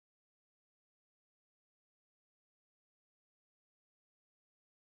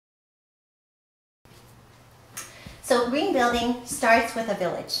So green building starts with a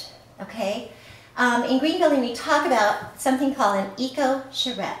village, okay? In green building, we talk about something called an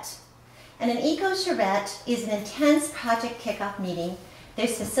eco-charrette. And an eco-charrette is an intense project kickoff meeting.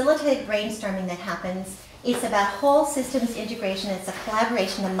 There's facilitated brainstorming that happens. It's about whole systems integration. It's a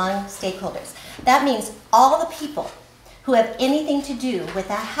collaboration among stakeholders. That means all the people who have anything to do with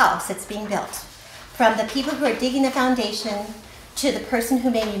that house that's being built, from the people who are digging the foundation to the person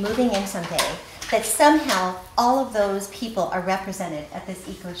who may be moving in someday, that somehow all of those people are represented at this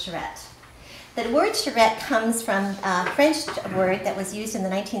eco-charrette. The word charrette comes from a French word that was used in the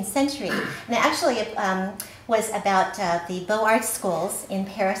 19th century, and it actually was about the Beaux-Arts schools in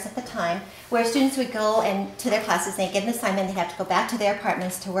Paris at the time, where students would go and to their classes, they'd get an assignment, they'd have to go back to their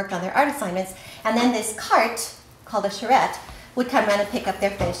apartments to work on their art assignments, and then this cart, called a charrette, would come around and pick up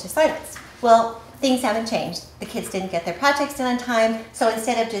their finished assignments. Well, things haven't changed. The kids didn't get their projects done on time, so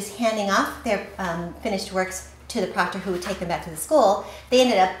instead of just handing off their finished works to the proctor who would take them back to the school, they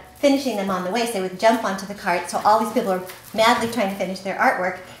ended up finishing them on the way, so they would jump onto the cart, so all these people are madly trying to finish their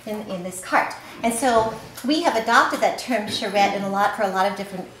artwork in this cart. And so we have adopted that term charrette for a lot of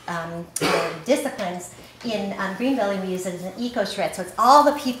different disciplines. In green building, we use it as an eco-charrette, so it's all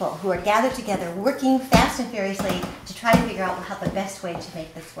the people who are gathered together, working fast and furiously to try to figure out how the best way to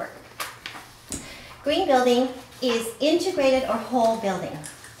make this work. Green building is integrated or whole building.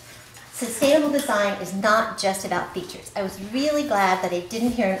 Sustainable design is not just about features. I was really glad that I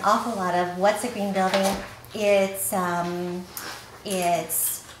didn't hear an awful lot of what's a green building. It's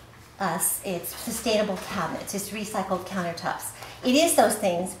sustainable cabinets, it's recycled countertops. It is those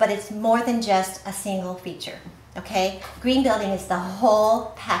things, but it's more than just a single feature, okay? Green building is the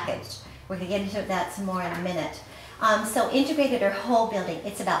whole package. We're gonna get into that some more in a minute. So integrated or whole building,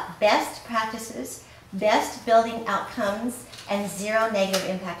 it's about best practices, best building outcomes, and zero negative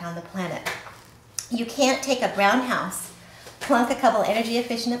impact on the planet. You can't take a brown house, plunk a couple energy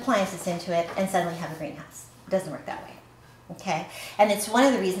efficient appliances into it, and suddenly have a greenhouse. It doesn't work that way, okay? And it's one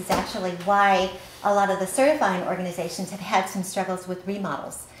of the reasons actually why a lot of the certifying organizations have had some struggles with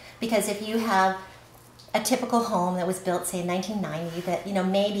remodels. Because if you have a typical home that was built, say in 1990, that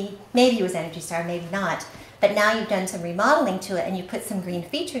maybe it was Energy Star, maybe not, but now you've done some remodeling to it and you put some green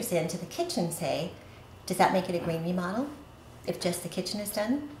features into the kitchen, say, does that make it a green remodel if just the kitchen is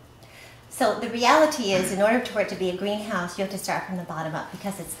done? So the reality is, in order for it to be a greenhouse, you have to start from the bottom up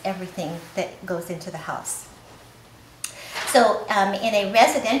because it's everything that goes into the house. So in a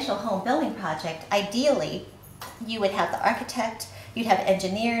residential home building project, ideally, you would have the architect, you'd have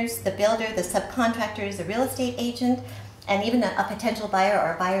engineers, the builder, the subcontractors, the real estate agent, and even a potential buyer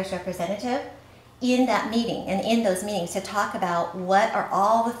or a buyer's representative in that meeting and in those meetings to talk about what are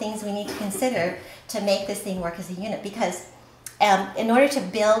all the things we need to consider to make this thing work as a unit. Because in order to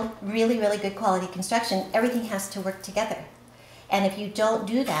build really, really good quality construction, everything has to work together. And if you don't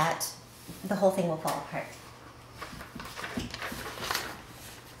do that, the whole thing will fall apart.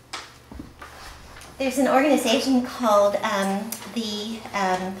 There's an organization called the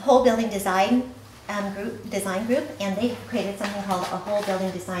Whole Building Design Group, and they created something called a Whole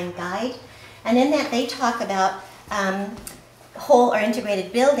Building Design Guide. And in that, they talk about whole or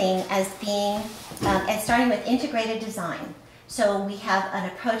integrated building as being, as starting with integrated design. So we have an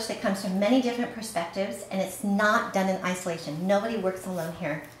approach that comes from many different perspectives, and it's not done in isolation. Nobody works alone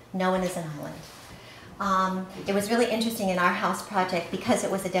here. No one is an island. It was really interesting in our house project because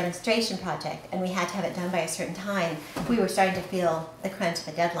it was a demonstration project and we had to have it done by a certain time. We were starting to feel the crunch of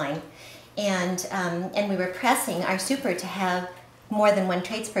the deadline, and we were pressing our super to have more than one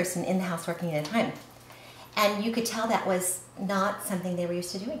tradesperson in the house working at a time. And you could tell that was not something they were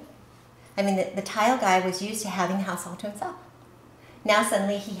used to doing. I mean, the tile guy was used to having the house all to himself. Now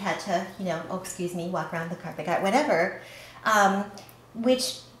suddenly he had to, oh, excuse me, walk around the carpet guy, whatever,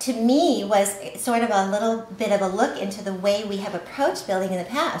 which to me was sort of a little bit of a look into the way we have approached building in the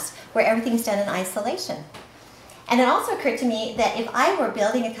past, where everything's done in isolation. And it also occurred to me that if I were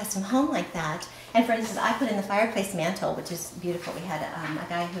building a custom home like that, and for instance, I put in the fireplace mantle, which is beautiful. We had a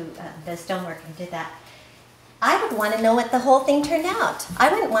guy who does stonework and did that. I would want to know what the whole thing turned out. I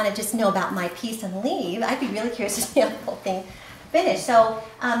wouldn't want to just know about my piece and leave. I'd be really curious to see how the whole thing finished. So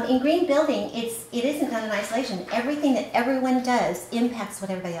in green building, it isn't done in isolation. Everything that everyone does impacts what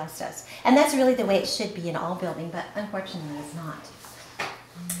everybody else does. And that's really the way it should be in all building, but unfortunately it's not.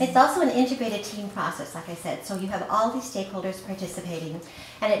 It's also an integrated team process, like I said. So you have all these stakeholders participating,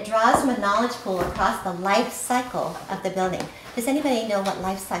 and it draws from a knowledge pool across the life cycle of the building. Does anybody know what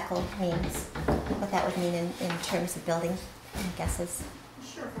life cycle means? What that would mean in terms of building? Any guesses?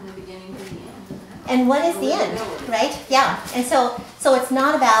 Sure, from the beginning to the end. And what is the end, right? Yeah. And so it's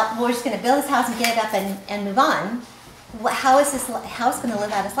not about, we're just going to build this house and get it up and move on. how is this house going to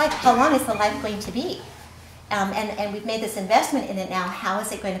live out its life? How long is the life going to be? And we've made this investment in it now. How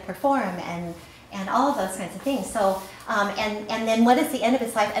is it going to perform? And all of those kinds of things. So, and then what is the end of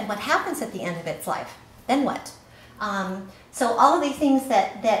its life, and what happens at the end of its life? Then what? So all of these things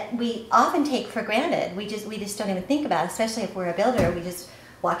that we often take for granted, we just don't even think about, especially if we're a builder. We just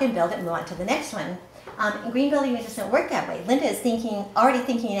walk in, build it, and move on to the next one. In green building, it doesn't work that way. Linda is already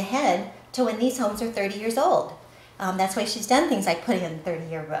thinking ahead to when these homes are 30 years old. That's why she's done things like putting in a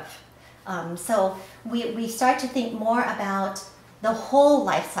 30-year roof. So we start to think more about the whole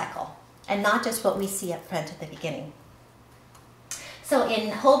life cycle and not just what we see up front at the beginning. So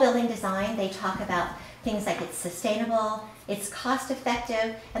in whole building design, they talk about things like it's sustainable, it's cost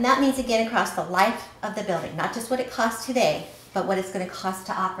effective, and that means again across the life of the building, not just what it costs today, but what it's going to cost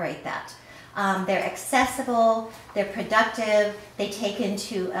to operate that. They're accessible, they're productive, they take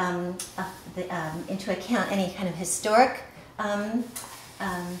into account any kind of historic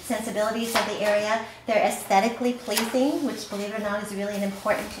sensibilities of the area. They're aesthetically pleasing, which, believe it or not, is really an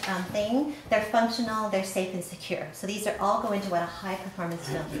important thing. They're functional, they're safe and secure. So these are all go into what a high performance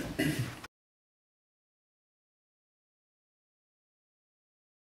building